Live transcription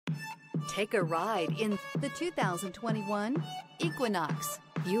Take a ride in the 2021 Equinox.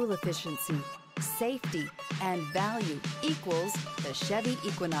 Fuel efficiency, safety, and value equals the Chevy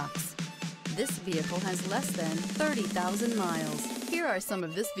Equinox. This vehicle has less than 30,000 miles. Here are some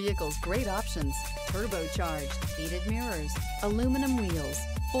of this vehicle's great options: turbocharged, heated mirrors, aluminum wheels,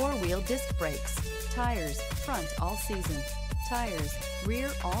 four-wheel disc brakes, tires, front all-season, tires, rear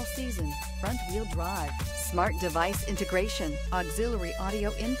all-season, front-wheel drive, smart device integration, auxiliary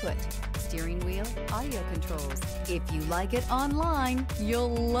audio input, steering wheel audio controls. If you like it online,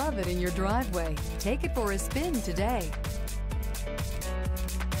 you'll love it in your driveway. Take it for a spin today.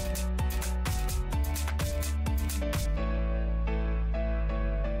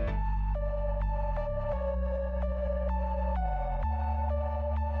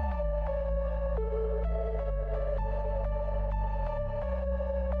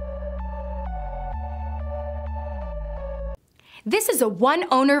 This is a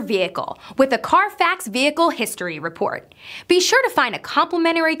one-owner vehicle with a CARFAX Vehicle History Report. Be sure to find a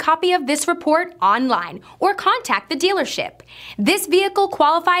complimentary copy of this report online or contact the dealership. This vehicle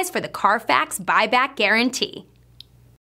qualifies for the CARFAX Buyback Guarantee.